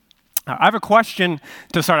I have a question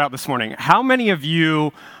to start out this morning. How many of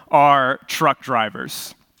you are truck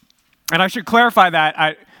drivers? And I should clarify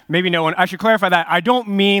that. Maybe no one. I should clarify that. I don't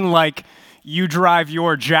mean like you drive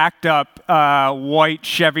your jacked up white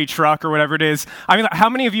Chevy truck or whatever it is. I mean, how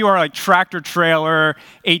many of you are like tractor trailer,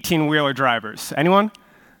 18-wheeler drivers? Anyone?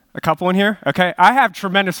 A couple in here? Okay. I have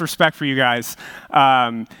tremendous respect for you guys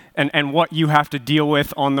and what you have to deal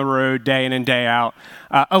with on the road day in and day out.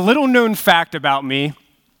 A little known fact about me,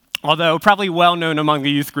 although probably well known among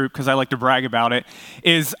the youth group because I like to brag about it,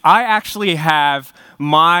 is I actually have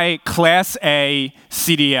my Class A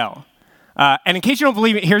CDL. And in case you don't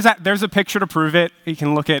believe it, there's a picture to prove it. You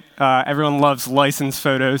can look at, everyone loves license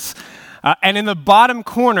photos. And in the bottom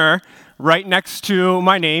corner, right next to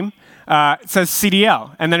my name, it says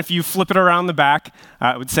CDL. And then if you flip it around the back,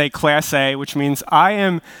 it would say Class A, which means I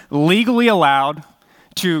am legally allowed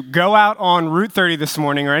to go out on Route 30 this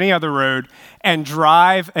morning or any other road and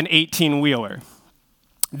drive an 18-wheeler.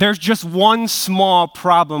 There's just one small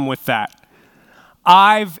problem with that.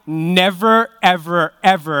 I've never, ever,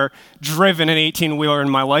 ever driven an 18-wheeler in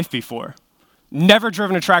my life before. Never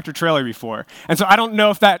driven a tractor trailer before. And so I don't know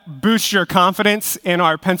if that boosts your confidence in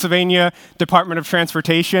our Pennsylvania Department of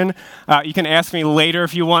Transportation. You can ask me later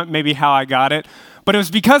if you want, maybe how I got it. But it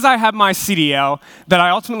was because I have my CDL that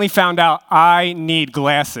I ultimately found out I need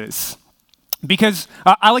glasses. Because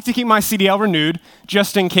I like to keep my CDL renewed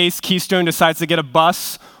just in case Keystone decides to get a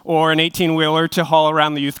bus or an 18-wheeler to haul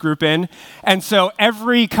around the youth group in. And so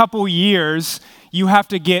every couple years, you have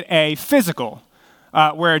to get a physical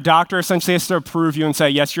where a doctor essentially has to approve you and say,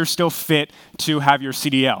 yes, you're still fit to have your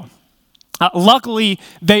CDL. Luckily,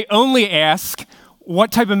 they only ask,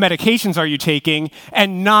 what type of medications are you taking,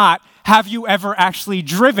 and not, have you ever actually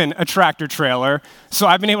driven a tractor trailer? So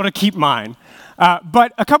I've been able to keep mine.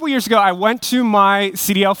 But a couple years ago, I went to my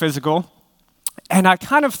CDL physical, and I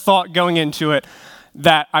kind of thought going into it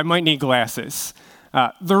that I might need glasses.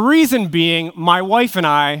 The reason being, my wife and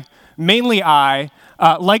I, mainly I,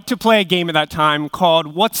 liked to play a game at that time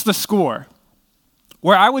called What's the Score?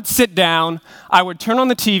 Where I would sit down, I would turn on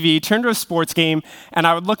the TV, turn to a sports game, and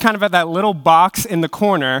I would look kind of at that little box in the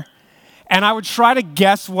corner, and I would try to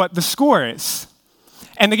guess what the score is.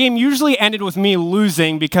 And the game usually ended with me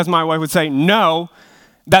losing because my wife would say, no,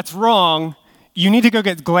 that's wrong. You need to go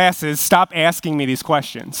get glasses. Stop asking me these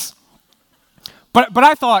questions. But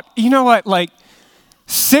I thought, you know what, like,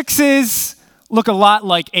 sixes look a lot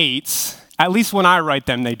like eights. At least when I write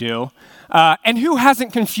them, they do. And who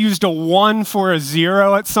hasn't confused a 1 for a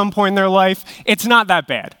 0 at some point in their life? It's not that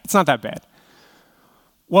bad. It's not that bad.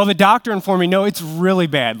 Well, the doctor informed me, no, it's really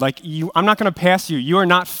bad. Like, I'm not going to pass you. You are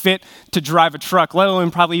not fit to drive a truck, let alone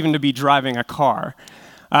probably even to be driving a car.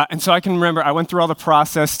 And so I can remember I went through all the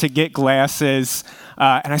process to get glasses,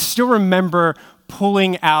 and I still remember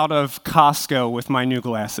pulling out of Costco with my new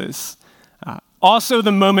glasses. Also,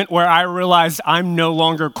 the moment where I realized I'm no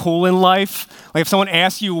longer cool in life. Like if someone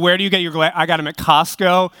asks you, where do you get your glasses? I got them at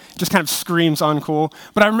Costco. It just kind of screams uncool.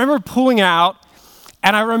 But I remember pulling out,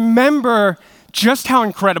 and I remember just how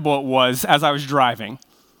incredible it was as I was driving.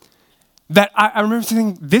 That I remember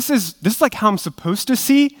thinking, this is like how I'm supposed to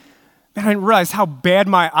see. And I didn't realize how bad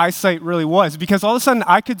my eyesight really was, because all of a sudden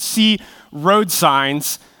I could see road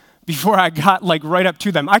signs before I got like right up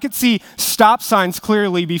to them. I could see stop signs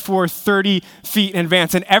clearly before 30 feet in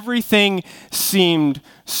advance, and everything seemed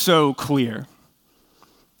so clear.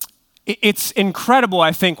 It's incredible,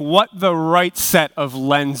 I think, what the right set of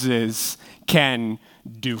lenses can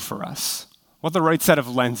do for us. What the right set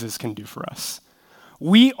of lenses can do for us.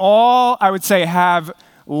 We all, I would say, have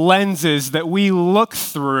lenses that we look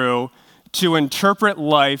through to interpret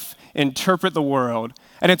life, interpret the world.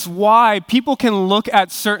 And it's why people can look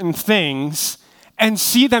at certain things and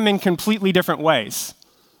see them in completely different ways.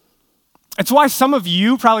 It's why some of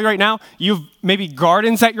you, probably right now, you've maybe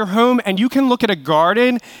gardens at your home, and you can look at a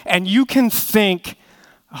garden and you can think,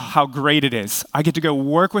 oh, how great it is. I get to go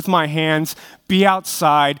work with my hands, be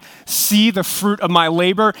outside, see the fruit of my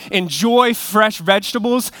labor, enjoy fresh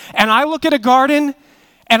vegetables. And I look at a garden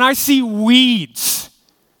and I see weeds.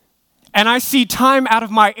 And I see time out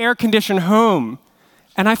of my air-conditioned home.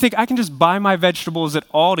 And I think I can just buy my vegetables at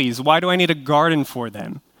Aldi's. Why do I need a garden for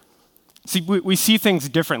them? See, we see things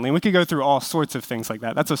differently. We could go through all sorts of things like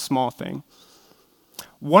that. That's a small thing.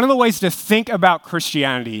 One of the ways to think about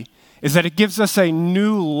Christianity is that it gives us a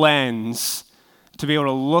new lens to be able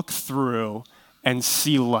to look through and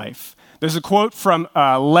see life. There's a quote from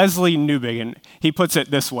Leslie Newbigin. He puts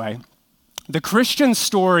it this way: the Christian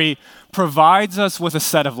story provides us with a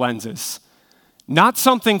set of lenses, not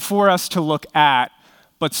something for us to look at,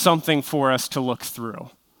 but something for us to look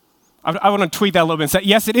through. I want to tweak that a little bit and say,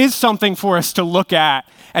 yes, it is something for us to look at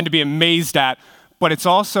and to be amazed at, but it's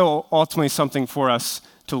also ultimately something for us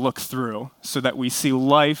to look through so that we see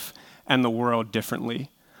life and the world differently.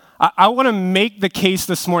 I want to make the case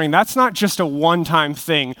this morning, that's not just a one-time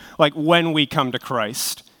thing, like when we come to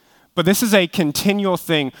Christ, but this is a continual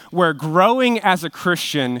thing where growing as a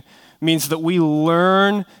Christian means that we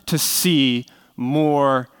learn to see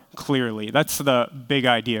more clearly. That's the big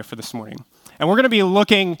idea for this morning. And we're going to be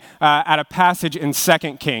looking at a passage in 2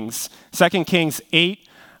 Kings 6,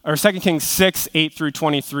 8 through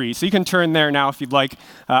 23. So you can turn there now if you'd like.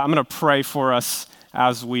 I'm going to pray for us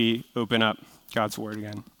as we open up God's word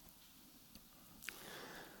again.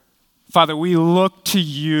 Father, we look to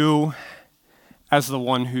you as the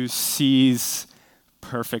one who sees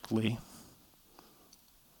perfectly.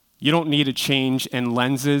 You don't need a change in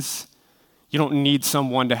lenses. You don't need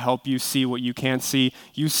someone to help you see what you can't see.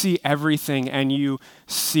 You see everything and you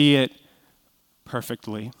see it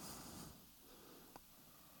perfectly.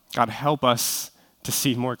 God, help us to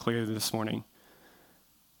see more clearly this morning.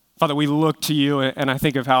 Father, we look to you, and I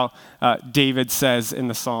think of how David says in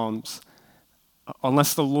the Psalms,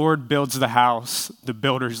 unless the Lord builds the house, the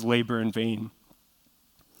builders labor in vain.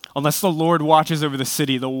 Unless the Lord watches over the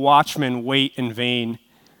city, the watchmen wait in vain.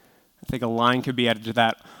 I think a line could be added to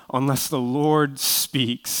that. Unless the Lord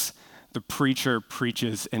speaks, the preacher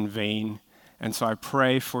preaches in vain. And so I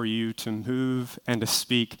pray for you to move and to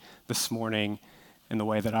speak this morning in the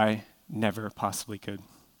way that I never possibly could.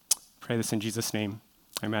 Pray this in Jesus' name.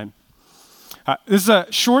 Amen. This is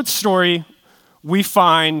a short story we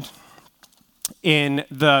find in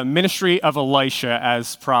the ministry of Elisha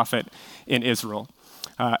as prophet in Israel.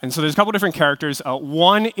 And so there's a couple different characters.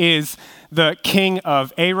 One is the king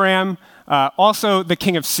of Aram, also the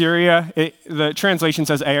king of Syria. The translation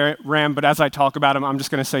says Aram, but as I talk about him, I'm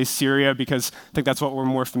just going to say Syria because I think that's what we're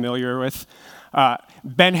more familiar with.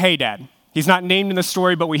 Ben-Hadad. He's not named in the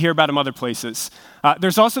story, but we hear about him other places.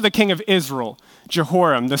 There's also the king of Israel,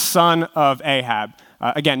 Jehoram, the son of Ahab.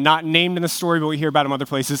 Again, not named in the story, but we hear about him other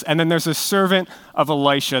places. And then there's a servant of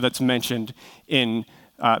Elisha that's mentioned in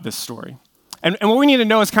this story. And what we need to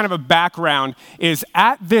know as kind of a background is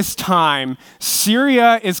at this time,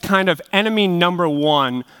 Syria is kind of enemy number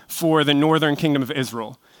one for the northern kingdom of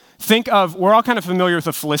Israel. Think of, we're all kind of familiar with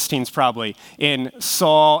the Philistines probably in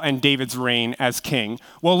Saul and David's reign as king.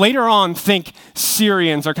 Well, later on, think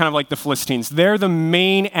Syrians are kind of like the Philistines. They're the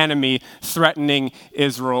main enemy threatening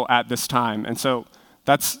Israel at this time. And so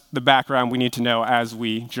that's the background we need to know as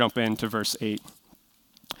we jump into verse 8.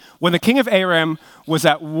 When the king of Aram was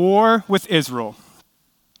at war with Israel,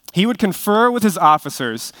 he would confer with his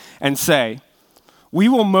officers and say, "We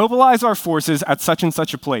will mobilize our forces at such and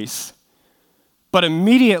such a place." But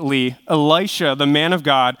immediately, Elisha, the man of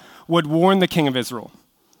God, would warn the king of Israel,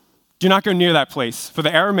 "Do not go near that place, for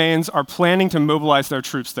the Arameans are planning to mobilize their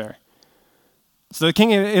troops there." So the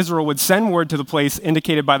king of Israel would send word to the place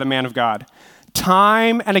indicated by the man of God.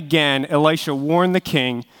 Time and again, Elisha warned the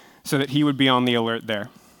king so that he would be on the alert there.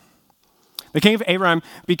 The king of Aram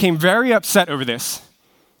became very upset over this.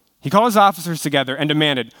 He called his officers together and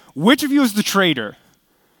demanded, "Which of you is the traitor?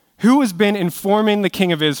 Who has been informing the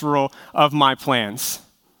king of Israel of my plans?"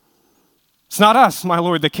 "It's not us, my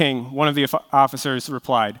lord the king," one of the officers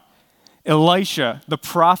replied. "Elisha, the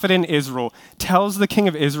prophet in Israel, tells the king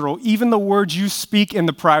of Israel even the words you speak in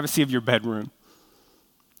the privacy of your bedroom."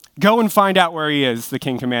 "Go and find out where he is," the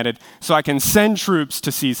king commanded, "so I can send troops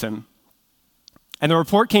to seize him." And the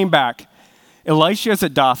report came back, "Elisha is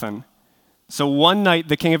at Dothan." So one night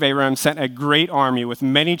the king of Aram sent a great army with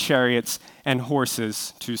many chariots and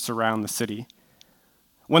horses to surround the city.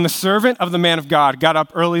 When the servant of the man of God got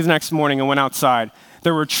up early the next morning and went outside,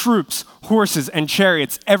 there were troops, horses, and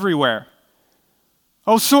chariots everywhere.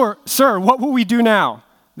 "Oh, sir, what will we do now?"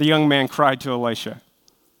 the young man cried to Elisha.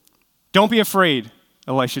 "Don't be afraid,"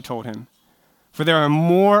 Elisha told him, "for there are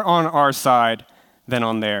more on our side than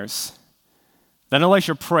on theirs." Then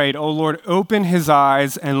Elisha prayed, "O Lord, open his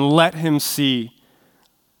eyes and let him see."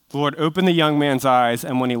 The Lord opened the young man's eyes,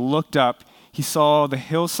 and when he looked up, he saw the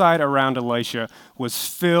hillside around Elisha was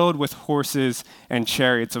filled with horses and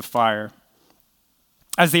chariots of fire.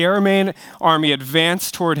 As the Aramean army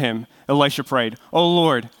advanced toward him, Elisha prayed, "O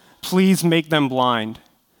Lord, please make them blind."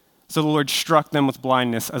 So the Lord struck them with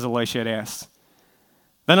blindness as Elisha had asked.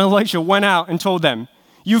 Then Elisha went out and told them,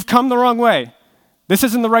 "You've come the wrong way. This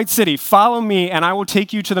isn't the right city. Follow me, and I will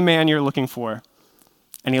take you to the man you're looking for."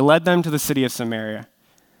 And he led them to the city of Samaria.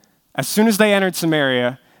 As soon as they entered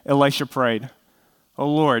Samaria, Elisha prayed, "O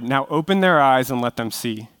Lord, now open their eyes and let them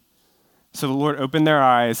see." So the Lord opened their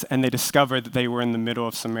eyes, and they discovered that they were in the middle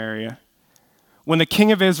of Samaria. When the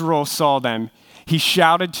king of Israel saw them, he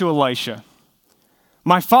shouted to Elisha,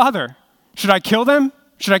 "My father, should I kill them?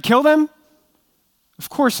 Should I kill them?" "Of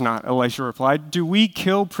course not," Elisha replied. "Do we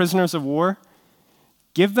kill prisoners of war?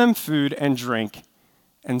 Give them food and drink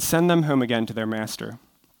and send them home again to their master."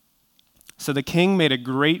 So the king made a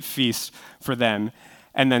great feast for them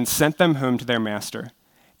and then sent them home to their master.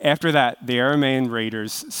 After that, the Aramean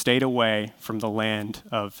raiders stayed away from the land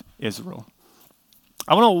of Israel.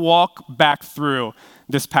 I want to walk back through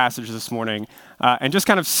this passage this morning and just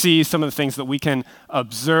kind of see some of the things that we can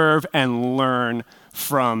observe and learn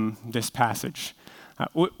from this passage.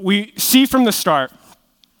 We see from the start,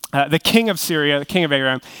 the king of Syria, the king of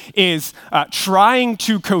Aram, is trying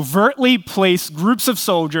to covertly place groups of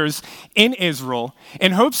soldiers in Israel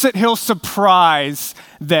in hopes that he'll surprise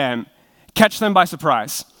them, catch them by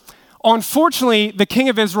surprise. Unfortunately, the king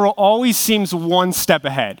of Israel always seems one step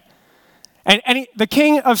ahead. And the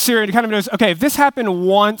king of Syria kind of knows, okay, if this happened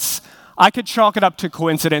once, I could chalk it up to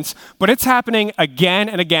coincidence, but it's happening again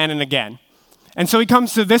and again and again. And so he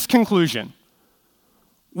comes to this conclusion.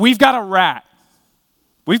 We've got a rat.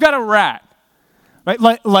 We've got a rat. Right?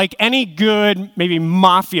 Like any good, maybe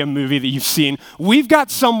mafia movie that you've seen, we've got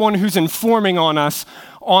someone who's informing on us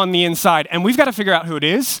on the inside, and we've got to figure out who it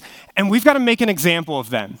is, and we've got to make an example of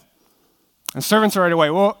them. And servants are right away,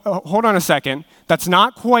 well, hold on a second. That's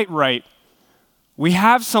not quite right. We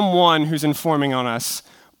have someone who's informing on us,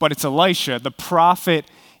 but it's Elisha, the prophet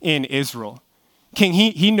in Israel. King,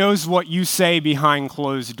 he knows what you say behind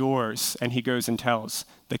closed doors, and he goes and tells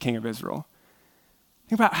the king of Israel.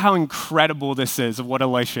 Think about how incredible this is of what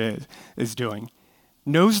Elisha is doing.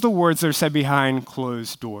 Knows the words that are said behind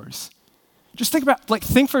closed doors. Just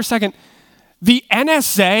think for a second. The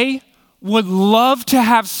NSA would love to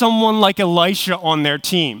have someone like Elisha on their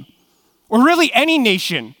team, or really any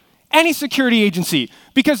nation, any security agency,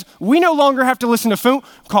 because we no longer have to listen to phone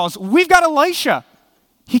calls. We've got Elisha.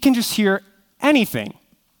 He can just hear anything.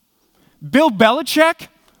 Bill Belichick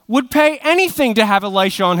would pay anything to have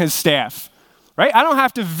Elisha on his staff, right? I don't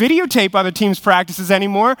have to videotape other teams' practices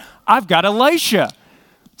anymore. I've got Elisha.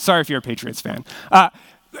 Sorry if you're a Patriots fan.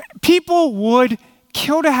 People would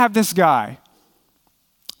kill to have this guy.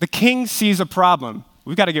 The king sees a problem.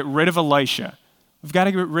 We've got to get rid of Elisha. We've got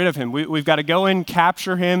to get rid of him. We've got to go in,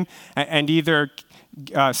 capture him, and either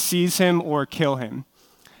seize him or kill him.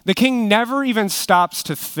 The king never even stops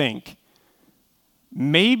to think,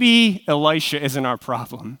 maybe Elisha isn't our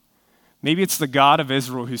problem. Maybe it's the God of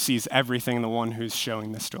Israel who sees everything, the one who's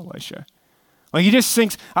showing this to Elisha. Like he just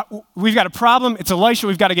thinks, we've got a problem, it's Elisha,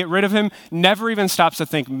 we've got to get rid of him. Never even stops to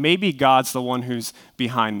think, maybe God's the one who's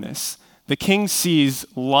behind this. The king sees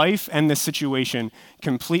life and this situation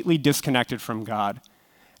completely disconnected from God.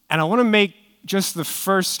 And I want to make just the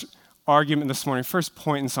first argument this morning, first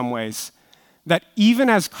point in some ways, that even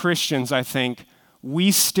as Christians, I think,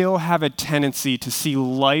 we still have a tendency to see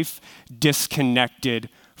life disconnected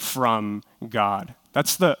from God.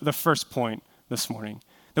 That's the first point this morning.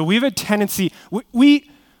 That we have a tendency, we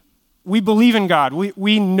believe in God,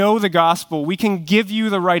 we know the gospel, we can give you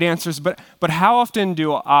the right answers, but how often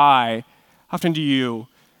do you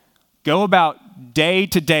go about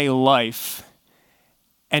day-to-day life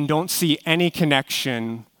and don't see any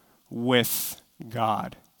connection with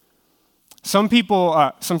God? Some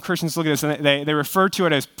people, some Christians look at this and they refer to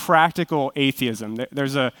it as practical atheism.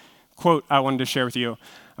 There's a quote I wanted to share with you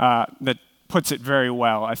that puts it very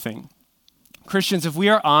well, I think. Christians, if we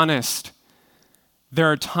are honest, there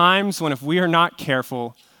are times when if we are not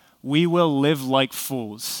careful, we will live like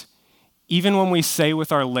fools, even when we say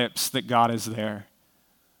with our lips that God is there.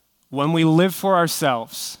 When we live for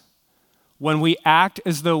ourselves, when we act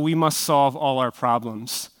as though we must solve all our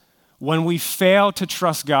problems, when we fail to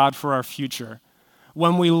trust God for our future,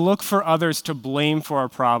 when we look for others to blame for our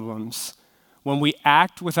problems, when we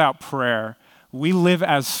act without prayer, we live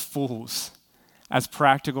as fools, as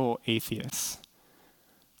practical atheists.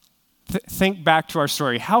 Think back to our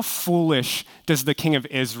story. How foolish does the king of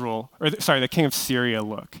the king of Syria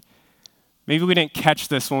look? Maybe we didn't catch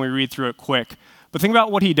this when we read through it quick, but think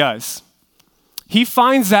about what he does. He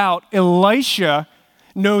finds out Elisha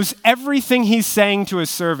knows everything he's saying to his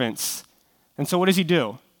servants. And so what does he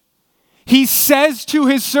do? He says to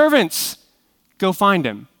his servants, go find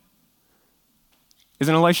him.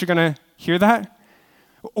 Isn't Elisha going to hear that?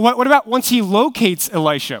 What about once he locates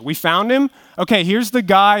Elisha? We found him. Okay, here's the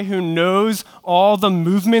guy who knows all the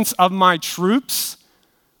movements of my troops.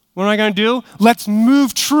 What am I going to do? Let's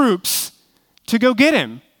move troops to go get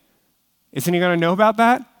him. Isn't he going to know about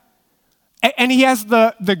that? And he has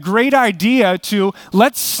the great idea to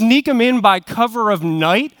let's sneak him in by cover of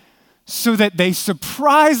night so that they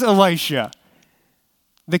surprise Elisha.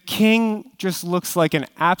 The king just looks like an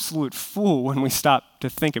absolute fool when we stop to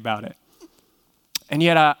think about it. And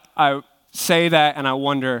yet I say that and I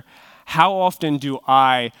wonder, how often do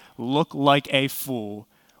I look like a fool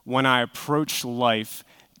when I approach life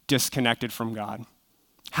disconnected from God?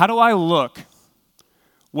 How do I look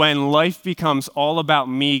when life becomes all about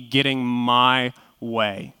me getting my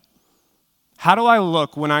way? How do I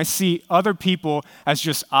look when I see other people as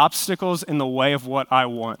just obstacles in the way of what I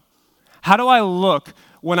want? How do I look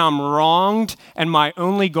when I'm wronged and my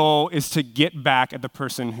only goal is to get back at the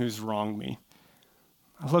person who's wronged me?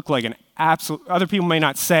 I look like an absolute, other people may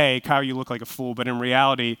not say, Kyle, you look like a fool, but in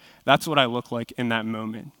reality, that's what I look like in that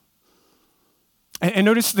moment. And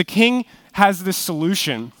notice the king has this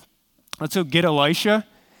solution. Let's go get Elisha.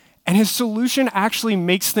 And his solution actually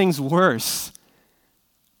makes things worse.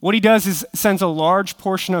 What he does is sends a large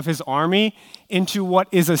portion of his army into what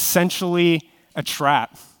is essentially a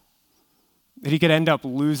trap. That he could end up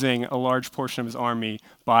losing a large portion of his army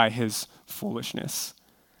by his foolishness.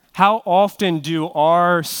 How often do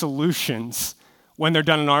our solutions, when they're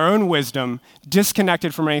done in our own wisdom,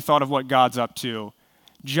 disconnected from any thought of what God's up to,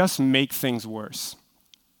 just make things worse?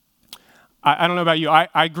 I don't know about you.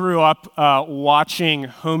 I grew up watching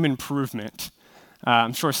Home Improvement.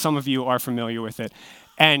 I'm sure some of you are familiar with it.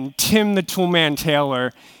 And Tim the Toolman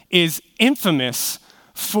Taylor is infamous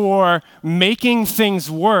for making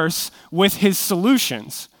things worse with his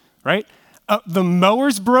solutions, right? The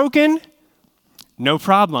mower's broken, no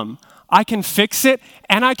problem. I can fix it,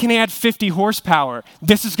 and I can add 50 horsepower.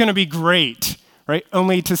 This is going to be great, right?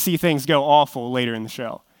 Only to see things go awful later in the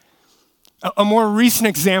show. A more recent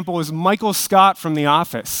example is Michael Scott from The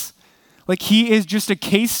Office. Like, he is just a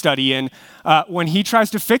case study in when he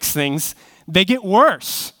tries to fix things, they get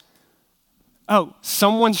worse. Oh,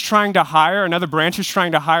 someone's trying to hire, another branch is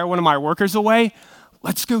trying to hire one of my workers away.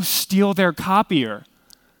 Let's go steal their copier.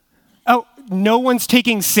 Oh, no one's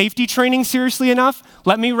taking safety training seriously enough.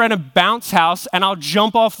 Let me rent a bounce house and I'll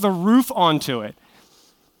jump off the roof onto it.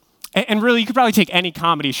 And really, you could probably take any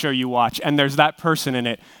comedy show you watch, and there's that person in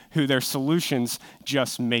it who their solutions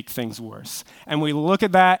just make things worse. And we look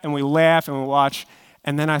at that, and we laugh, and we watch,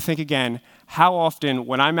 and then I think again, how often,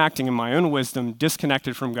 when I'm acting in my own wisdom,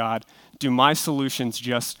 disconnected from God, do my solutions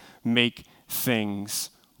just make things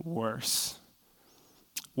worse?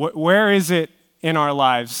 Where is it in our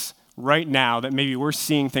lives right now that maybe we're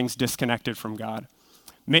seeing things disconnected from God?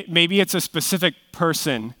 Maybe it's a specific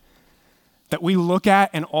person that we look at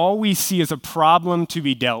and all we see is a problem to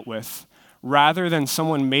be dealt with, rather than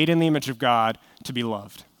someone made in the image of God to be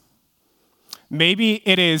loved. Maybe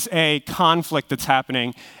it is a conflict that's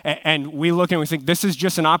happening, and we look and we think, this is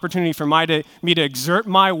just an opportunity for me to exert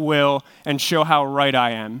my will and show how right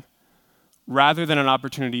I am, rather than an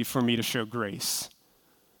opportunity for me to show grace.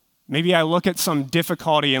 Maybe I look at some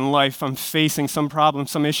difficulty in life, I'm facing some problem,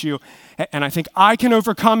 some issue, and I think, I can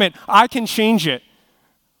overcome it, I can change it,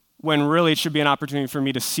 when really it should be an opportunity for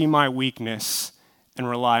me to see my weakness and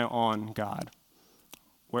rely on God.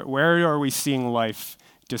 Where are we seeing life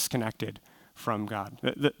disconnected from God?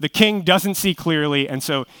 The king doesn't see clearly, and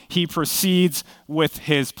so he proceeds with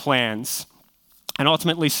his plans and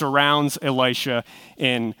ultimately surrounds Elisha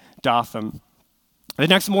in Dothan. The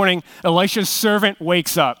next morning, Elisha's servant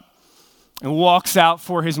wakes up and walks out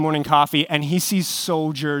for his morning coffee, and he sees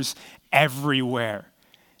soldiers everywhere.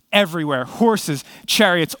 Everywhere, horses,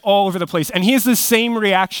 chariots, all over the place. And he has the same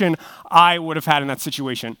reaction I would have had in that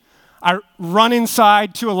situation. I run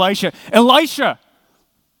inside to Elisha. Elisha,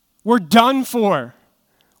 we're done for.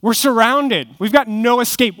 We're surrounded. We've got no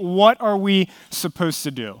escape. What are we supposed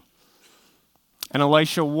to do? And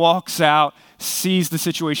Elisha walks out, sees the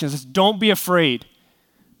situation, and says, don't be afraid.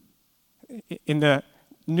 In the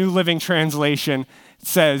New Living Translation, it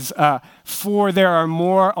says, for there are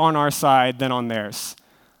more on our side than on theirs.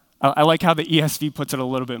 I like how the ESV puts it a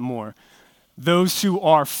little bit more. Those who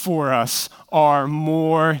are for us are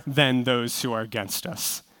more than those who are against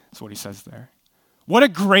us. That's what he says there. What a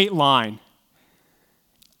great line.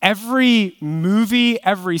 Every movie,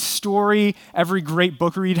 every story, every great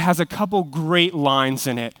book read has a couple great lines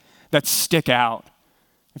in it that stick out.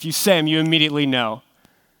 If you say them, you immediately know.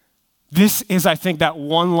 This is, I think, that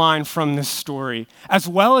one line from this story, as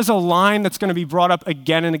well as a line that's going to be brought up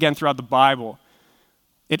again and again throughout the Bible.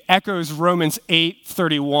 It echoes Romans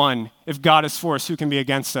 8:31. If God is for us, who can be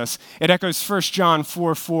against us? It echoes 1 John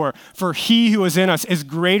 4:4. For he who is in us is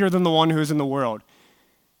greater than the one who is in the world.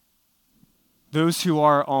 Those who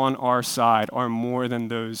are on our side are more than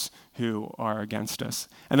those who are against us.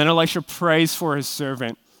 And then Elisha prays for his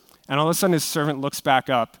servant. And all of a sudden his servant looks back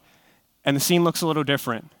up and the scene looks a little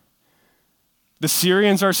different. The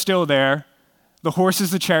Syrians are still there. The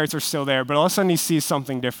horses, the chariots are still there, but all of a sudden he sees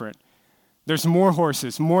something different. There's more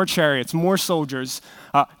horses, more chariots, more soldiers,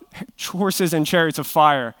 horses and chariots of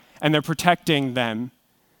fire, and they're protecting them.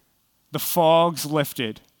 The fog's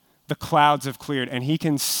lifted, the clouds have cleared, and he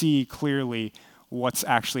can see clearly what's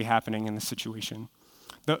actually happening in the situation.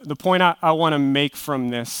 The point I want to make from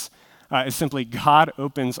this is simply God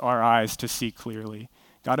opens our eyes to see clearly.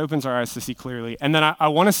 God opens our eyes to see clearly. And then I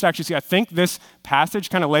want us to actually see, I think this passage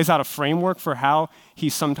kind of lays out a framework for how he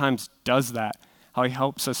sometimes does that, how he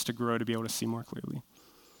helps us to grow to be able to see more clearly.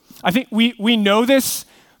 I think we know this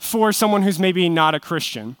for someone who's maybe not a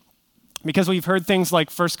Christian, because we've heard things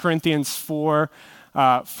like 1 Corinthians 4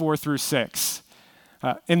 through 6.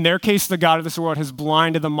 In their case, the God of this world has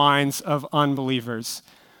blinded the minds of unbelievers.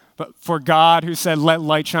 But for God, who said, let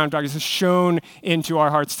light shine in darkness, has shone into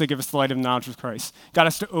our hearts to give us the light of the knowledge of Christ. Got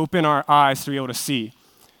us to open our eyes to be able to see.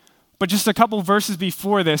 But just a couple verses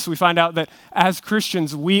before this, we find out that as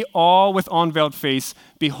Christians, we all with unveiled face,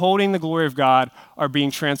 beholding the glory of God, are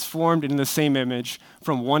being transformed into the same image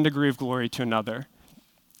from one degree of glory to another.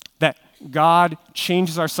 That God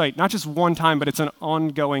changes our sight, not just one time, but it's an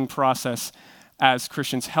ongoing process as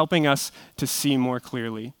Christians, helping us to see more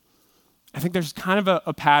clearly. I think there's kind of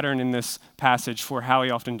a pattern in this passage for how he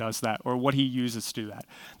often does that, or what he uses to do that.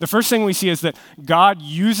 The first thing we see is that God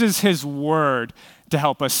uses his word to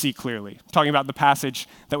help us see clearly. I'm talking about the passage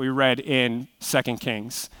that we read in 2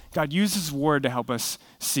 Kings. God uses his word to help us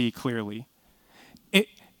see clearly.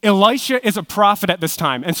 Elisha is a prophet at this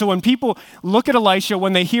time. And so when people look at Elisha,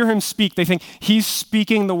 when they hear him speak, they think he's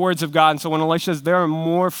speaking the words of God. And so when Elisha says, there are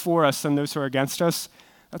more for us than those who are against us,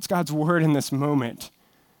 that's God's word in this moment.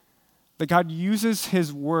 That God uses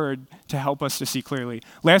his word to help us to see clearly.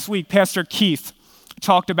 Last week, Pastor Keith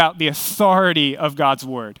talked about the authority of God's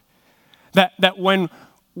word. That when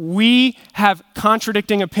we have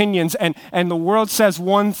contradicting opinions and the world says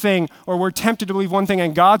one thing, or we're tempted to believe one thing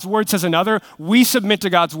and God's word says another, we submit to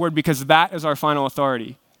God's word because that is our final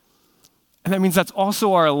authority. And that means that's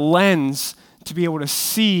also our lens to be able to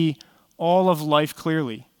see all of life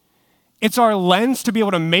clearly. It's our lens to be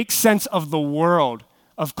able to make sense of the world,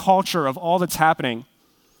 of culture, of all that's happening.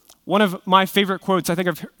 One of my favorite quotes, I think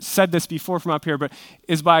I've said this before from up here, but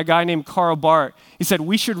is by a guy named Karl Barth. He said,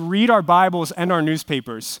 we should read our Bibles and our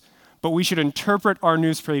newspapers, but we should interpret our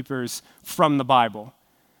newspapers from the Bible.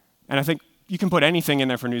 And I think you can put anything in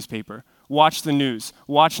there for newspaper. Watch the news,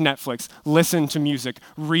 watch Netflix, listen to music,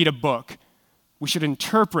 read a book. We should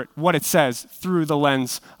interpret what it says through the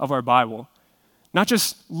lens of our Bible. Not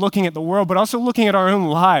just looking at the world, but also looking at our own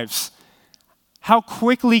lives. How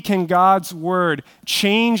quickly can God's word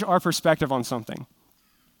change our perspective on something?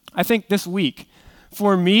 I think this week,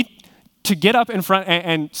 for me to get up in front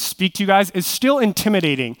and speak to you guys is still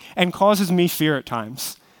intimidating and causes me fear at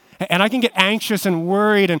times. And I can get anxious and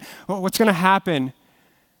worried and what's going to happen?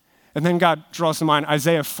 And then God draws to mind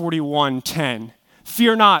Isaiah 41:10.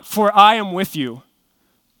 Fear not, for I am with you.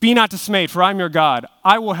 Be not dismayed, for I am your God.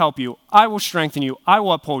 I will help you. I will strengthen you. I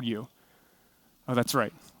will uphold you. Oh, that's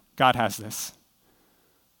right. God has this.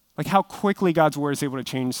 Like how quickly God's word is able to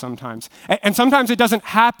change sometimes. And sometimes it doesn't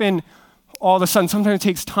happen all of a sudden. Sometimes it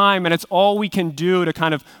takes time, and it's all we can do to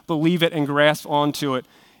kind of believe it and grasp onto it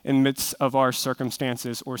in the midst of our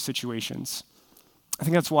circumstances or situations. I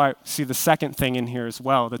think that's why, see, the second thing in here as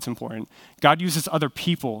well that's important. God uses other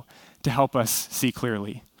people to help us see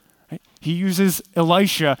clearly. Right? He uses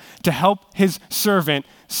Elisha to help his servant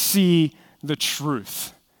see the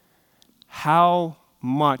truth. How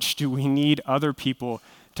much do we need other people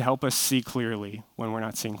to help us see clearly when we're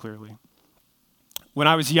not seeing clearly? When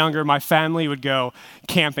I was younger, my family would go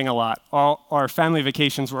camping a lot. Our family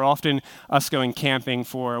vacations were often us going camping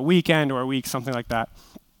for a weekend or a week, something like that.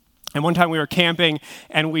 And one time we were camping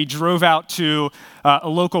and we drove out to a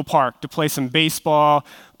local park to play some baseball,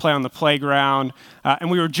 play on the playground, and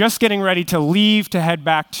we were just getting ready to leave to head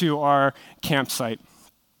back to our campsite.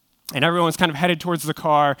 And everyone was kind of headed towards the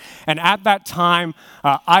car. And at that time,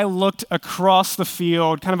 I looked across the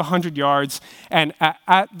field, kind of 100 yards, and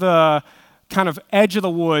at the kind of edge of the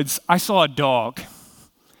woods, I saw a dog.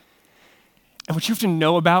 And what you have to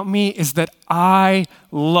know about me is that I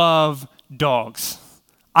love dogs.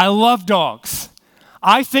 I love dogs.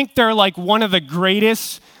 I think they're like one of the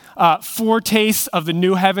greatest foretastes of the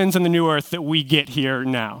new heavens and the new earth that we get here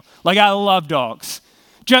now. Like, I love dogs.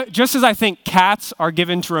 Just as I think cats are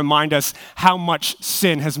given to remind us how much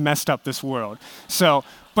sin has messed up this world. So,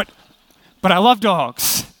 but I love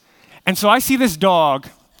dogs. And so I see this dog,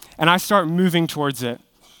 and I start moving towards it.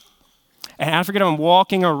 And I forget if I'm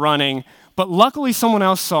walking or running, but luckily someone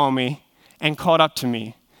else saw me and caught up to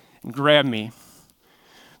me and grabbed me.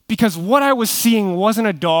 because what I was seeing wasn't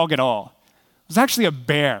a dog at all. It was actually a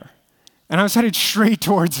bear, and I was headed straight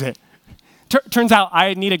towards it. Turns out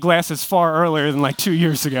I needed glasses far earlier than like 2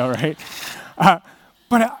 years ago, right?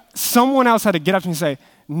 But someone else had to get up and say,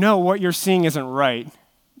 no, what you're seeing isn't right.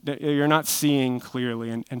 You're not seeing clearly,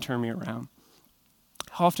 and turn me around.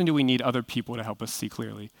 How often do we need other people to help us see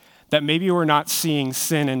clearly? That maybe we're not seeing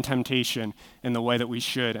sin and temptation in the way that we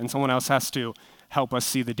should, and someone else has to help us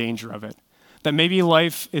see the danger of it. That maybe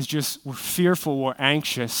life is just, we're fearful, we're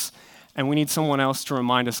anxious, and we need someone else to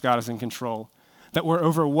remind us God is in control. That we're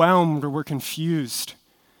overwhelmed or we're confused.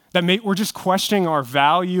 That we're just questioning our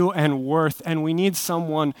value and worth, and we need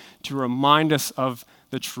someone to remind us of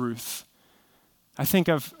the truth. I think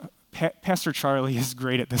of Pastor Charlie is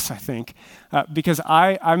great at this, I think, because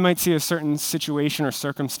I might see a certain situation or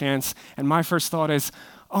circumstance, and my first thought is,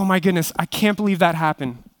 oh my goodness, I can't believe that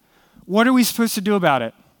happened. What are we supposed to do about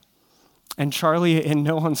it? And Charlie, in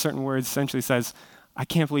no uncertain words, essentially says, I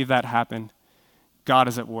can't believe that happened. God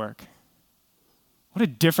is at work. What a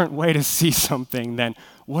different way to see something than,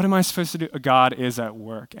 what am I supposed to do? God is at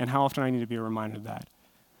work, and how often I need to be reminded of that.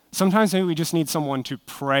 Sometimes maybe we just need someone to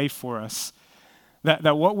pray for us,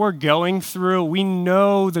 that what we're going through, we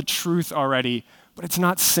know the truth already, but it's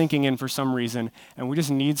not sinking in for some reason, and we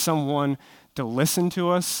just need someone to listen to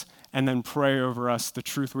us and then pray over us the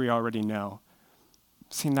truth we already know.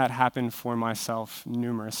 I've seen that happen for myself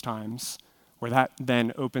numerous times, where that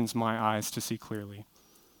then opens my eyes to see clearly.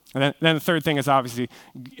 And then the third thing is obviously,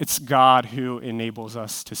 it's God who enables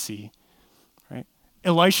us to see, right?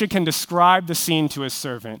 Elisha can describe the scene to his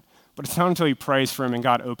servant, but it's not until he prays for him and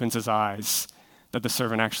God opens his eyes that the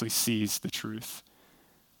servant actually sees the truth.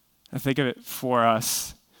 I think of it for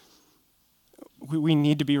us. We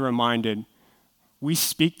need to be reminded. We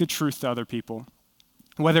speak the truth to other people,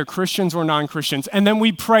 whether Christians or non-Christians, and then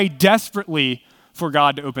we pray desperately for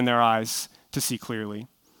God to open their eyes to see clearly.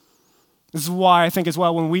 This is why I think as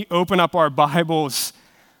well, when we open up our Bibles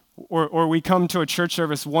or we come to a church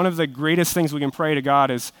service, one of the greatest things we can pray to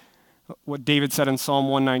God is what David said in Psalm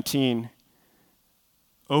 119,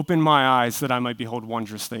 open my eyes that I might behold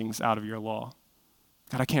wondrous things out of your law.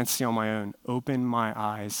 God, I can't see on my own. Open my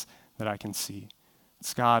eyes that I can see.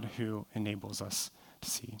 It's God who enables us to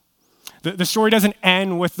see. The story doesn't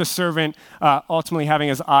end with the servant ultimately having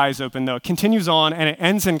his eyes open, though. It continues on, and it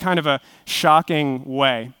ends in kind of a shocking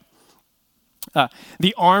way.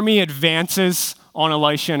 The army advances on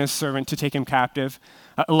Elisha and his servant to take him captive.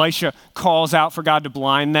 Elisha calls out for God to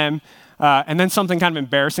blind them, and then something kind of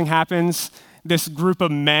embarrassing happens. This group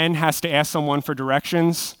of men has to ask someone for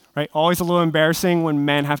directions, right? Always a little embarrassing when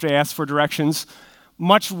men have to ask for directions.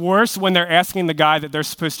 Much worse when they're asking the guy that they're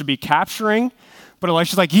supposed to be capturing. But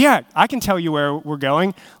Elisha's like, yeah, I can tell you where we're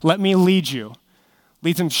going. Let me lead you.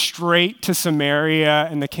 Leads him straight to Samaria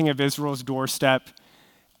and the king of Israel's doorstep.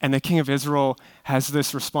 And the king of Israel has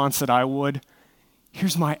this response that I would.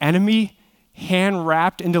 Here's my enemy, hand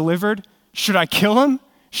wrapped and delivered. Should I kill him?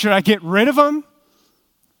 Should I get rid of him?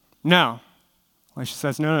 No. Elisha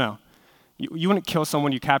says, no. You wouldn't kill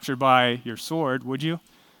someone you captured by your sword, would you?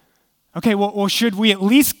 Okay, well, should we at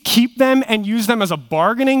least keep them and use them as a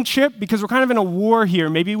bargaining chip? Because we're kind of in a war here.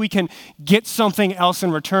 Maybe we can get something else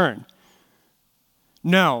in return.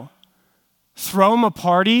 No. Throw them a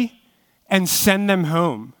party and send them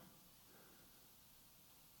home.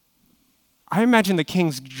 I imagine the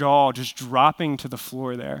king's jaw just dropping to the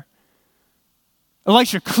floor there.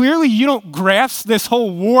 Elisha, clearly you don't grasp this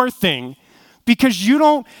whole war thing because you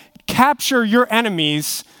don't capture your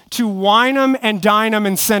enemies to wine them and dine them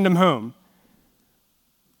and send them home.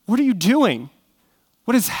 What are you doing?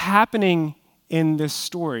 What is happening in this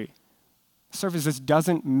story? Surface, this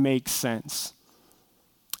doesn't make sense.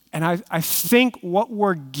 And I think what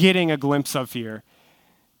we're getting a glimpse of here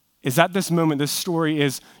is at this moment, this story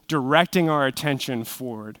is directing our attention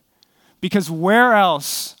forward. Because where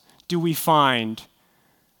else do we find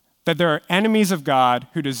that there are enemies of God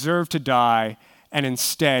who deserve to die, and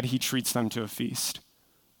instead he treats them to a feast?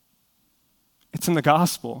 It's in the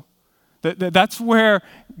gospel. That's where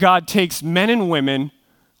God takes men and women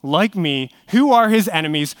like me, who are his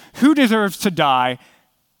enemies, who deserves to die,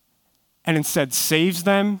 and instead saves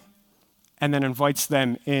them and then invites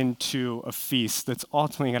them into a feast that's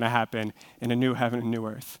ultimately going to happen in a new heaven and new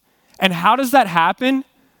earth. And how does that happen?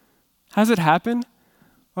 How does it happen?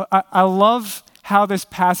 Well, I love how this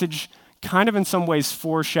passage kind of in some ways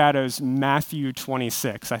foreshadows Matthew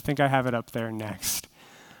 26. I think I have it up there next.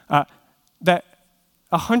 That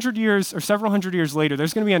 100 years or several hundred years later,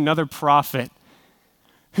 there's going to be another prophet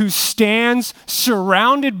who stands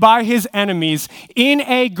surrounded by his enemies in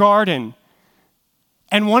a garden.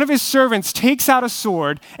 And one of his servants takes out a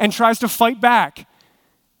sword and tries to fight back.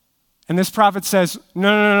 And this prophet says,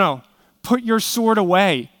 no, put your sword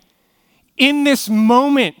away. In this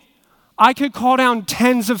moment, I could call down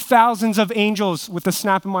tens of thousands of angels with the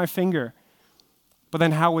snap of my finger. But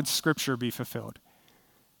then how would Scripture be fulfilled?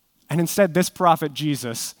 And instead, this prophet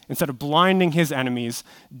Jesus, instead of blinding his enemies,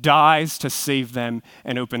 dies to save them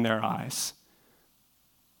and open their eyes.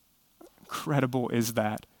 Incredible is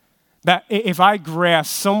that? That if I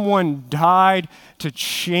grasp someone died to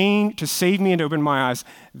save me and open my eyes,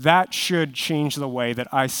 that should change the way that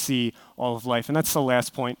I see all of life. And that's the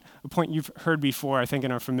last point, a point you've heard before, I think,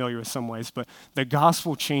 and are familiar with some ways, but the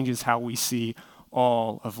gospel changes how we see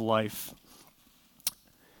all of life.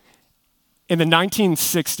 In the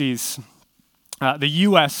 1960s, the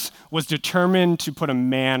U.S. was determined to put a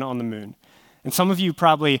man on the moon. And some of you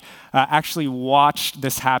probably actually watched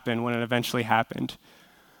this happen when it eventually happened.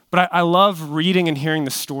 But I love reading and hearing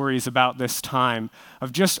the stories about this time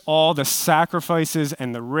of just all the sacrifices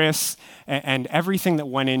and the risks and everything that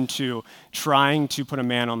went into trying to put a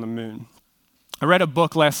man on the moon. I read a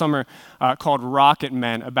book last summer called Rocket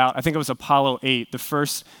Men about, I think it was Apollo 8, the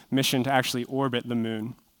first mission to actually orbit the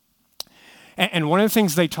moon. And one of the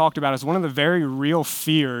things they talked about is one of the very real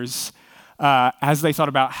fears as they thought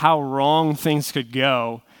about how wrong things could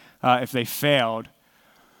go if they failed,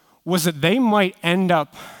 was that they might end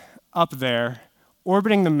up there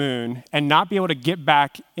orbiting the moon and not be able to get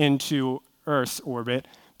back into Earth's orbit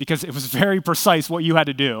because it was very precise what you had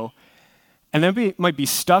to do, and then might be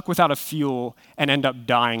stuck without a fuel and end up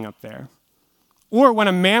dying up there. Or when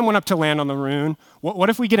a man went up to land on the moon, what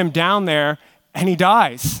if we get him down there and he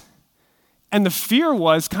dies? And the fear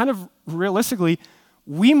was, kind of realistically,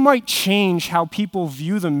 we might change how people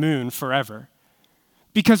view the moon forever.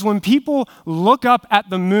 Because when people look up at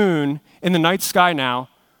the moon in the night sky now,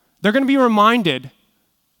 they're going to be reminded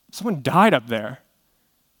someone died up there.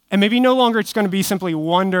 And maybe no longer it's going to be simply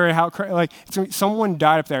wonder how, someone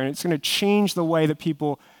died up there, and it's going to change the way that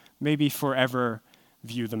people maybe forever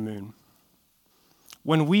view the moon.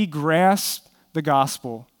 When we grasp the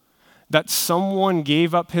gospel, that someone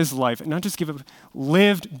gave up his life, and not just give up,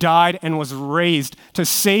 lived, died, and was raised to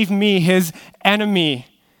save me, his enemy,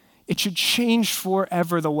 it should change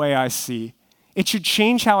forever the way I see. It should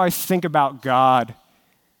change how I think about God.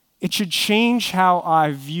 It should change how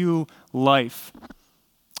I view life.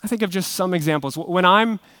 I think of just some examples. When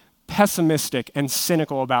I'm pessimistic and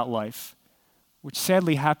cynical about life, which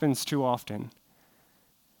sadly happens too often,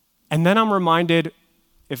 and then I'm reminded,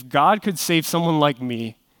 if God could save someone like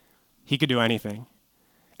me, he could do anything.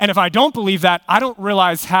 And if I don't believe that, I don't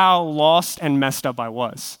realize how lost and messed up I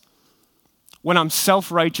was. When I'm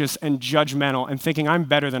self-righteous and judgmental and thinking I'm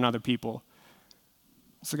better than other people,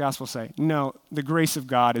 what's the gospel say? No, the grace of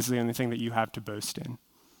God is the only thing that you have to boast in.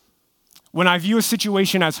 When I view a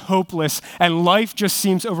situation as hopeless and life just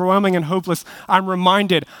seems overwhelming and hopeless, I'm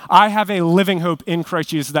reminded I have a living hope in Christ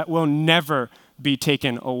Jesus that will never be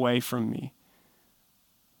taken away from me.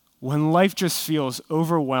 When life just feels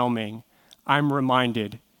overwhelming, I'm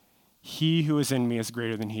reminded he who is in me is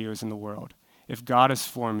greater than he who is in the world. If God is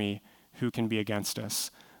for me, who can be against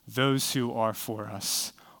us? Those who are for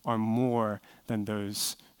us are more than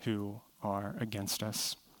those who are against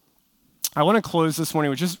us. I want to close this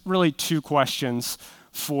morning with just really two questions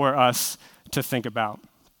for us to think about.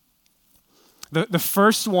 The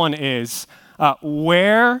first one is,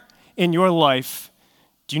 where in your life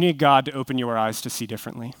do you need God to open your eyes to see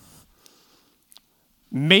differently?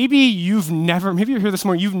 Maybe you're here this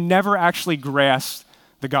morning, you've never actually grasped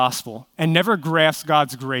the gospel and never grasped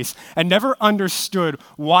God's grace and never understood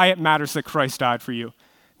why it matters that Christ died for you.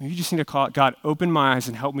 Maybe you just need to call it, God, open my eyes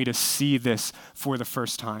and help me to see this for the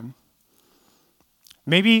first time.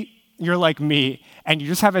 Maybe you're like me and you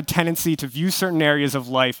just have a tendency to view certain areas of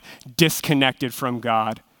life disconnected from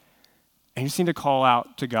God. And you just need to call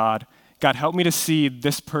out to God, God, help me to see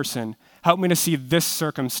this person. Help me to see this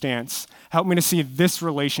circumstance. Help me to see this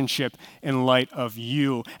relationship in light of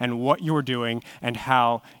you and what you're doing and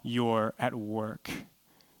how you're at work.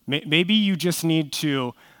 Maybe you just need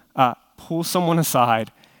to pull someone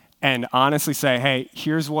aside and honestly say, hey,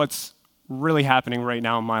 here's what's really happening right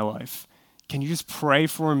now in my life. Can you just pray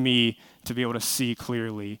for me to be able to see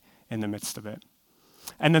clearly in the midst of it?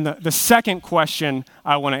 And then the second question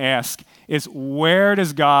I want to ask is, where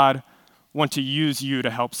does God want to use you to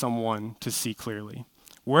help someone to see clearly?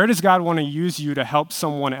 Where does God want to use you to help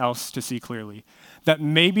someone else to see clearly? That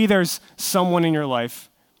maybe there's someone in your life,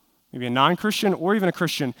 maybe a non-Christian or even a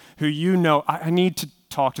Christian, who you know, I need to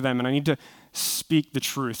talk to them and I need to speak the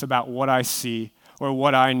truth about what I see or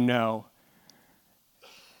what I know.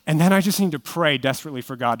 And then I just need to pray desperately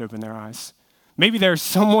for God to open their eyes. Maybe there's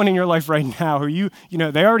someone in your life right now who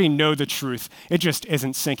they already know the truth. It just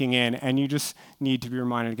isn't sinking in, and you just need to be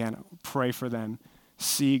reminded again. Pray for them.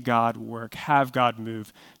 See God work. Have God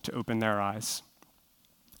move to open their eyes.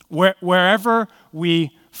 Wherever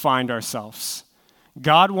we find ourselves,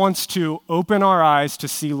 God wants to open our eyes to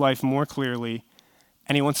see life more clearly,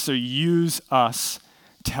 and he wants to use us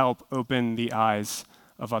to help open the eyes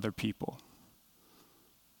of other people.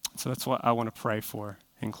 So that's what I want to pray for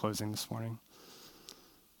in closing this morning.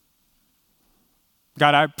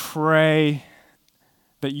 God, I pray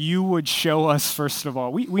that you would show us, first of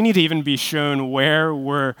all, we need to even be shown where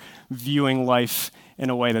we're viewing life in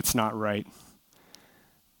a way that's not right.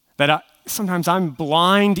 Sometimes I'm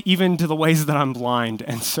blind even to the ways that I'm blind.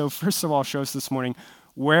 And so first of all, show us this morning,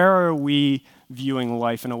 where are we viewing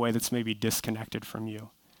life in a way that's maybe disconnected from you?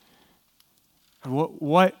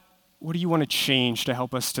 What do you want to change to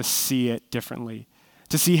help us to see it differently?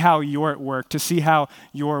 To see how you're at work, to see how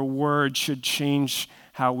your word should change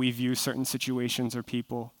how we view certain situations or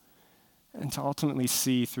people, and to ultimately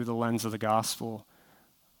see through the lens of the gospel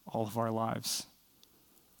all of our lives.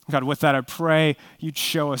 God, with that, I pray you'd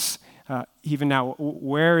show us even now,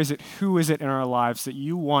 where is it, who is it in our lives that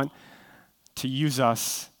you want to use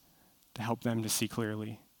us to help them to see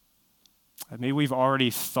clearly? Maybe we've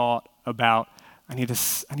already thought about, I need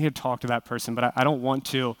to talk to that person, but I don't want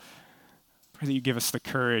to. Pray that you give us the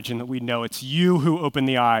courage and that we know it's you who open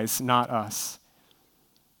the eyes, not us.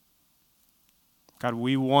 God,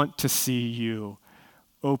 we want to see you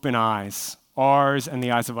open eyes, ours and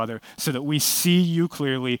the eyes of others, so that we see you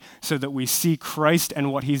clearly, so that we see Christ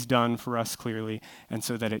and what he's done for us clearly, and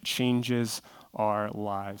so that it changes our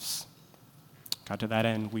lives. God, to that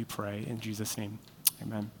end, we pray in Jesus' name.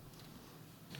 Amen.